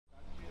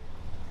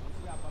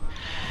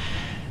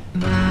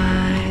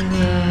My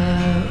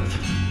love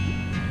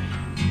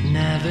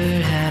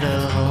never had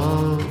a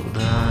hold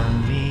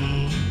on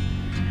me,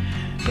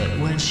 but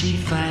when she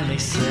finally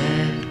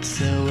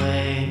slipped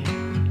away,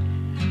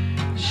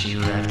 she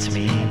left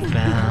me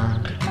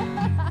bound.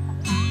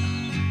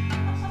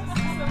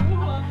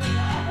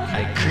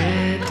 I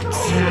gripped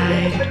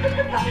tight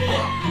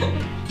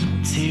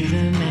to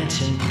the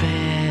mansion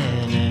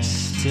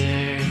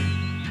banister,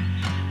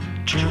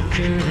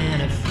 drunker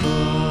than a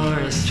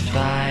forest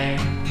fire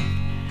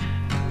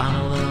on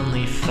a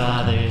lonely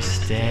Father's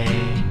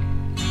Day.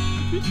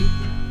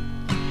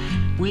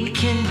 We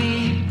can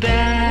be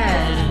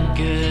bad and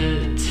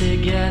good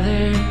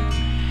together.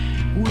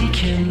 We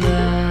can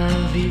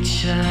love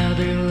each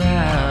other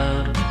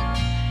loud.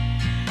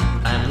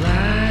 I'm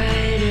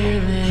lighter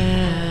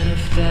than a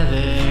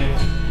feather.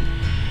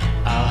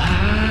 I'll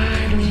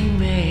hardly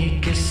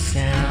make a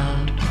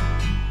sound.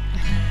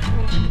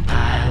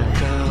 I'll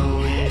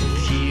go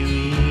with you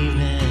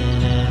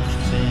even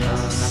if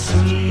it's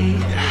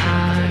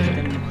sweetheart.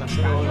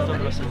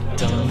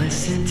 Don't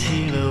listen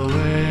to the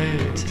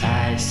words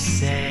I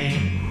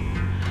say.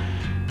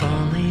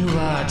 Only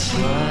watch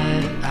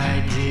what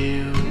I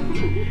do,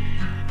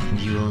 and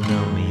you'll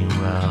know me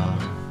well.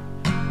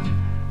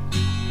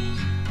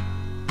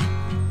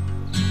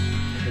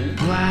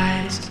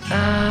 Wise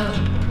up.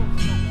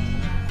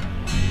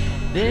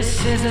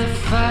 This is a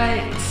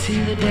fight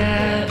to the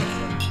death,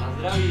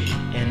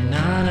 and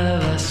none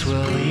of us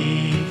will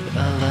leave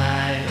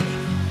alive,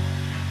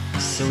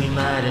 so we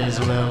might as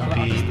well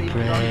be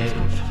brave.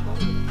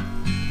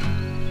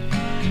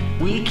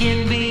 We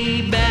can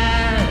be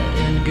bad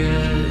and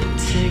good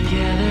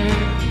together.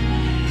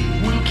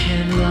 We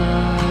can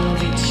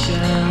love each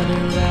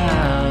other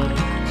loud.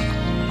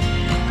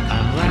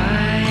 I'm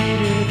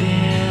lighter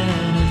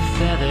than a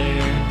feather.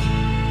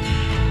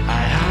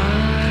 I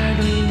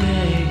hardly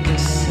make a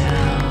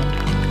sound.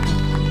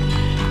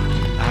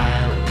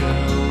 I'll go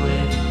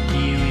with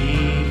you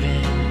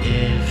even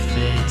if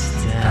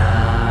it's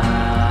down.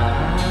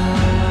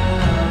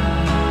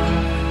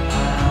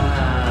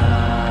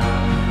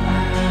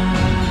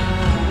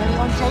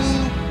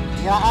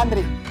 Já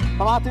Andri,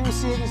 pamatuju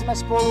si, když jsme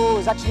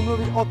spolu začali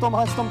mluvit o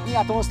tomhle dní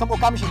a tomhle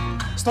okamžiku.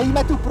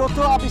 Stojíme tu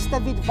proto, abyste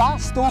vy dva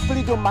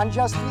vstoupili do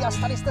manželství a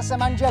stali jste se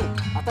manželi.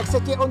 A tak se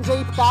tě,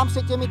 Ondřeji, ptám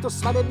před těmito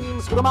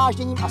svatebním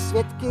shromážděním a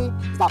svědky,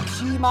 zda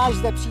přijímáš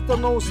zde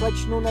přítomnou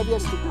slečnu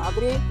nevěstu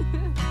Andri,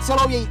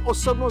 celou její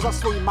osobnost za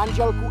svoji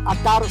manželku a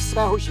dar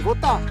svého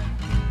života?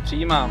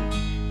 Přijímám.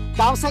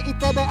 Ptám se i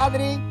tebe,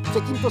 Andri,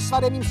 před tímto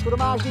svatebním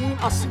shromážděním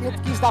a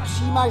svědky, zda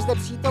přijímáš zde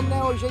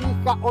přítomného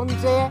ženicha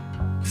Ondřeje,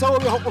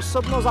 celou jeho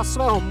osobnost za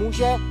svého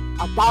muže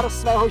a dar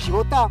svého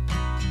života?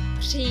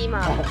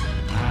 Přijímám.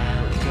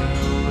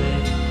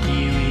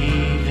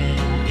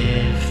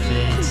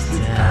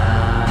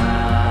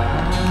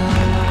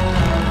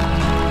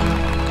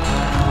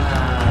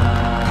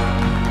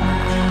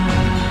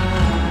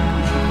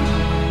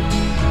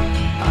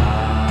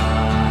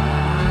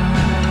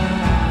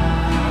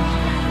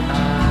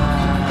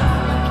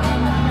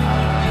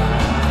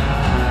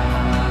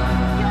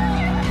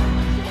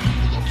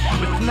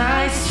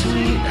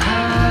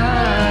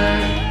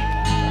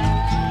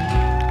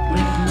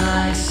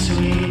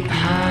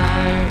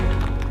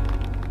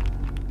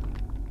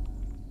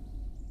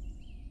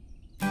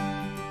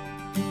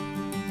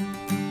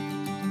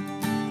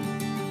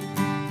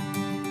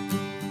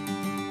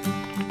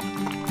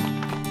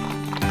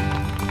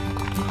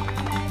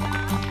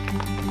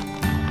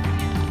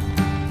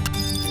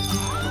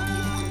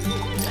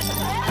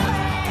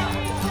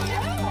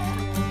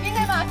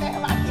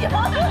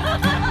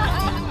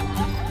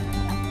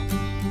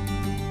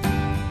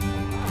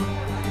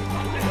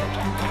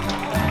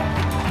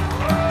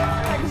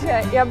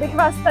 Takže já bych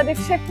vás tady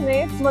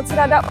všechny moc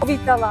ráda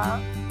uvítala.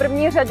 V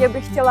první řadě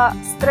bych chtěla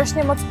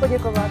strašně moc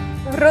poděkovat.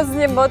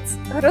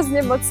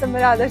 Hrozně moc jsem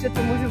ráda, že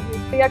to můžu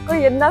být. Jako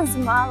jedna z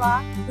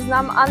mála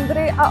znám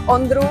Andri a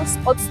Ondru s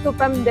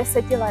odstupem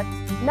 10 let.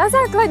 Na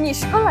základní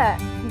škole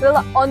byl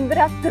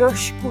Ondra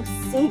trošku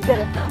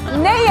sígr.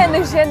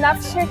 Nejen, že na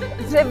všech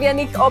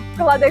dřevěných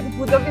obkladech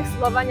budovy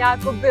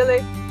Slovaňáku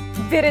byly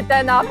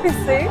vyryté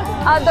nápisy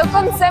a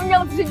dokonce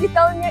měl v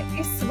ředitelně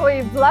i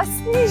svoji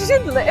vlastní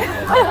židli.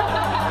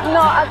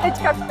 No a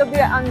teďka k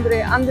tobě,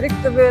 Andri. Andri,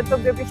 k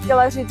tobě bych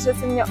chtěla říct, že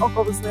jsi mě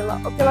okouzlila.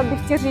 Chtěla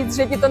bych ti říct,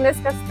 že ti to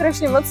dneska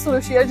strašně moc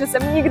sluší a že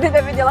jsem nikdy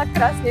neviděla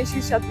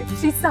krásnější šaty.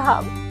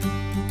 Přísahám.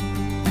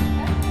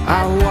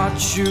 I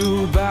watch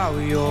you bow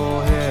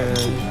your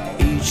head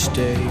each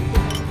day.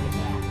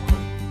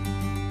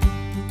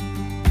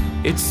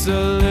 It's the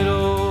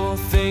little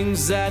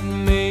things that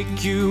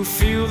make you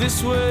feel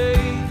this way.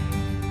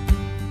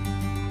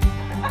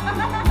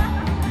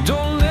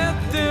 Don't let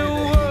their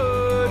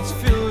words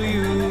fill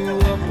you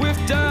up with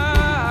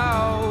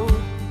doubt.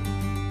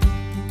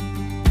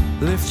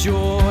 Lift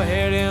your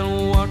head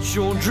and watch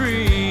your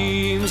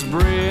dreams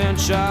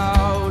branch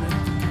out.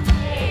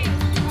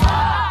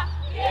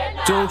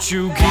 Don't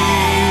you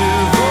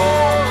give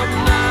up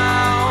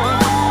now.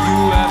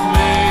 You have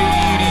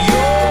made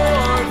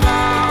your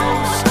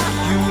vows.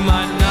 You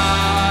might not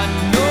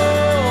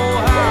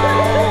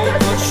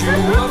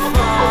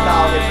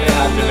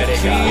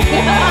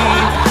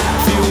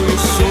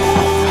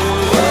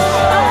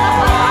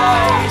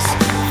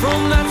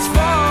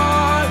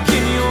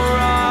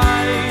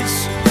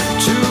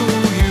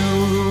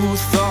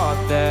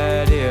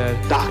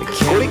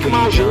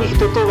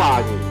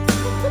tetování.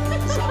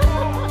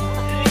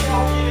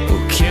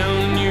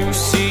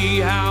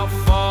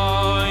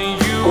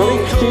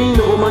 Kolik chtějí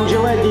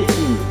novomanželé děti?